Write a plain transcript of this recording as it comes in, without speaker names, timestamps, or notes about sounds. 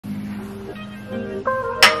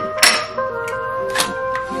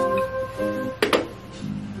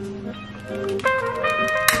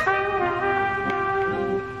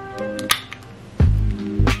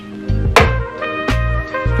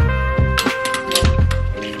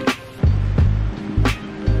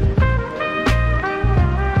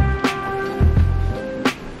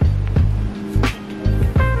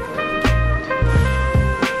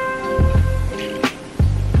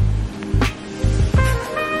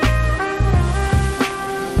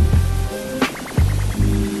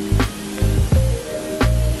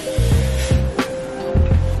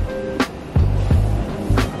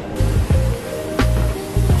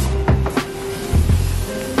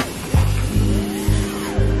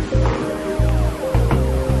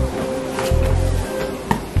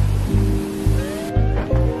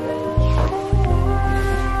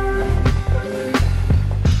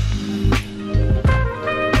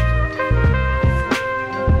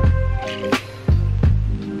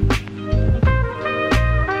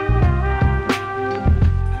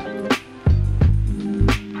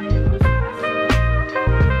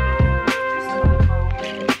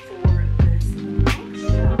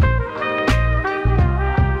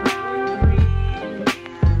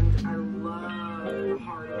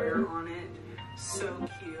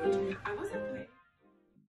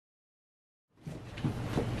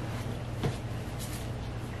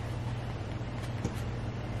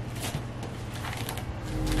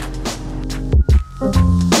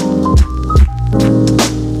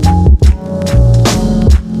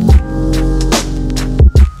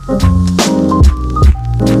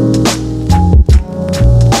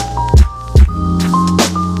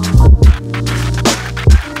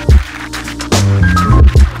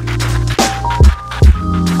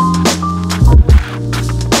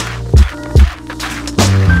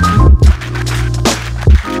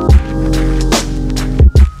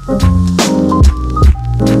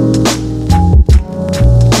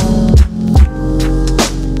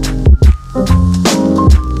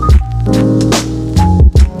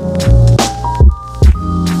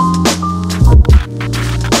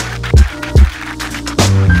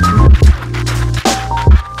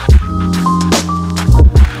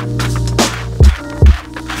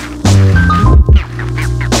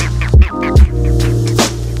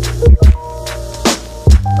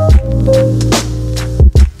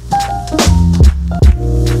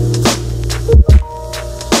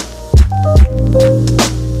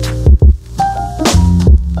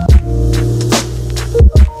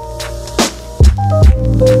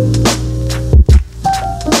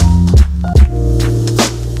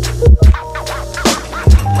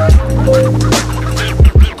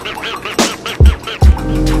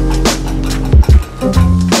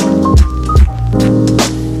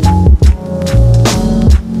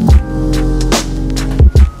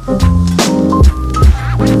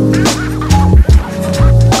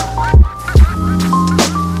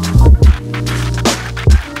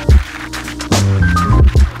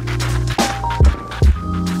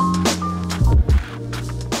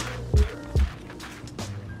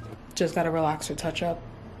Just got a relaxer touch up.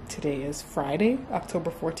 Today is Friday, October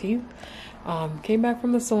 14th. Came back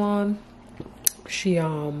from the salon. She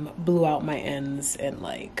blew out my ends and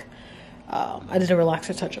like I did a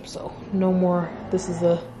relaxer touch up, so no more. This is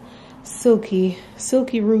a silky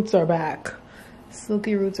roots are back.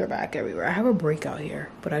 Silky roots are back everywhere. I have a breakout here,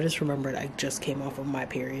 but I just remembered I just came off of my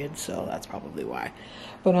period, so that's probably why.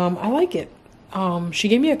 But I like it. She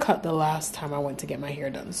gave me a cut the last time I went to get my hair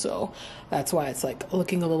done, so that's why it's like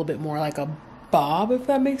looking a little bit more like a bob, if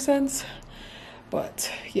that makes sense. But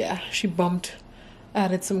yeah, she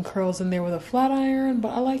added some curls in there with a flat iron,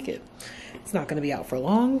 but I like it. It's not going to be out for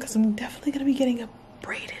long because I'm definitely going to be getting a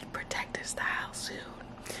braided protective style soon.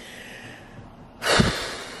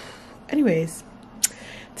 Anyways,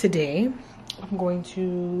 today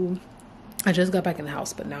I just got back in the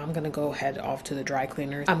house, but now I'm gonna go head off to the dry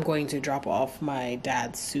cleaners. I'm going to drop off my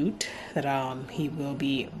dad's suit that he will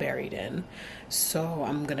be buried in. So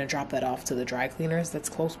I'm gonna drop that off to the dry cleaners that's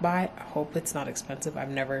close by. I hope it's not expensive. I've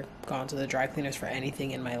never gone to the dry cleaners for anything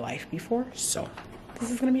in my life before, so this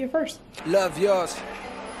is gonna be a first. Love yours.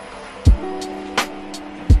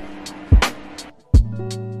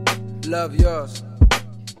 Love yours.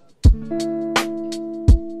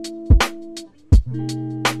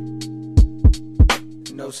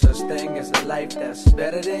 No such thing as a life that's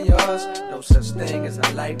better than yours. No such thing as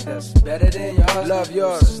a life that's better than yours. Love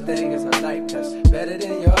yours. No such thing as a life that's better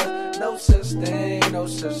than yours. No such thing, no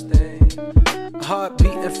such thing. Heart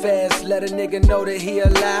beating fast, let a nigga know that he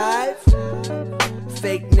alive.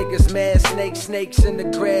 Fake niggas mad, snakes in the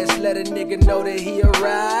grass, let a nigga know that he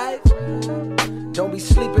arrived. Don't be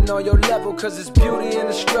sleeping on your level, cause it's beauty in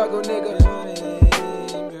the struggle, nigga.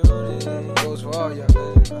 Goes for all y'all.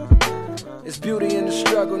 It's beauty in the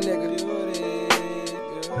struggle, nigga.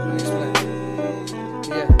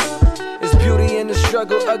 Yeah. It's beauty in the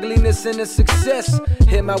struggle, ugliness in the success.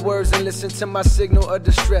 Hear my words and listen to my signal of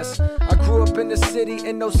distress. I grew up in the city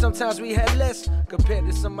and know sometimes we had less. Compared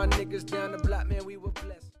to some of my niggas down the block, man, we were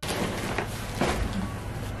blessed.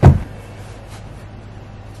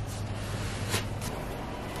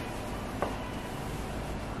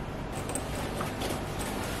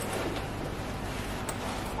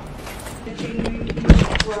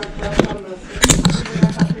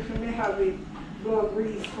 Have it blow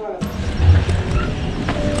grease first.